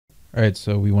All right,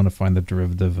 so we want to find the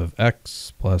derivative of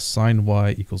x plus sine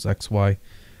y equals xy.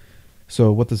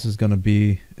 So what this is going to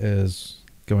be is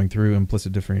going through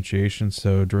implicit differentiation.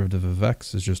 So derivative of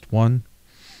x is just 1.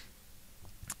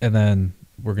 And then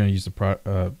we're going to use the product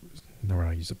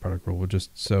rule. We'll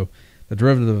just, so the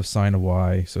derivative of sine of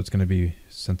y, so it's going to be,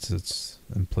 since it's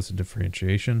implicit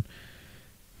differentiation,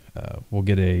 we'll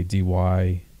get a dy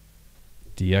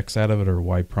dx out of it, or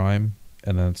y prime,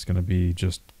 and then it's going to be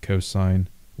just cosine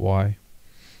y,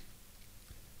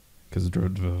 because the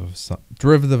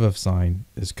derivative of sine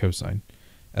is cosine.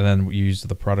 And then we use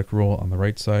the product rule on the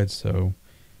right side, so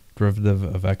derivative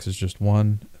of x is just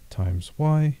 1 times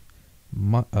y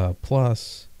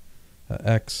plus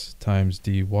x times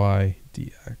dy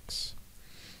dx.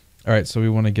 All right, so we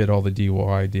want to get all the dy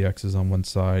dx's on one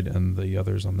side and the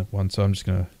others on the one. So I'm just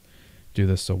going to do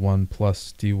this. So 1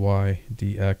 plus dy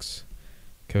dx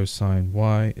cosine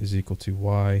y is equal to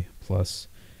y plus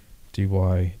dy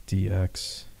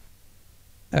dx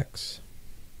x.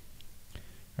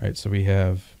 All right, so we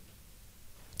have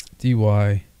dy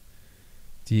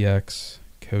dx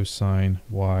cosine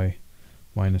y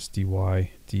minus dy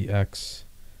dx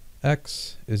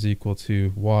x is equal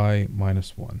to y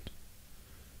minus 1.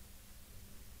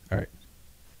 All right.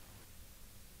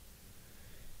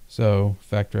 So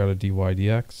factor out a dy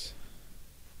dx.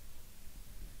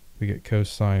 We get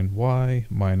cosine y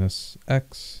minus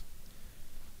x,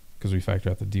 because we factor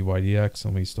out the dy dx,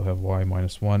 and we still have y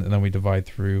minus 1. And then we divide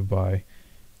through by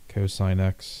cosine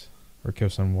x, or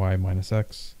cosine y minus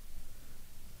x.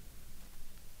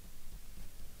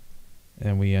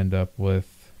 And we end up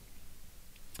with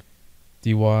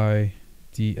dy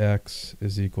dx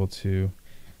is equal to,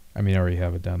 I already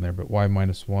have it down there, but y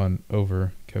minus 1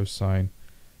 over cosine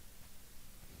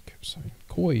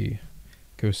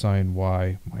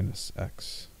y minus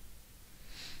x.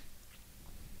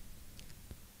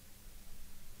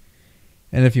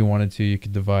 And if you wanted to, you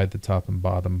could divide the top and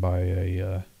bottom by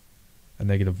a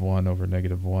 -1 over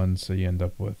 -1, so you end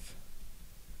up with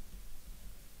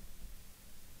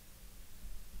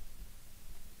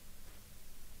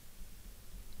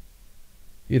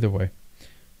either way.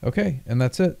 Okay, and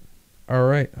that's it. All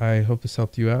right, I hope this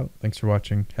helped you out. Thanks for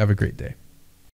watching. Have a great day.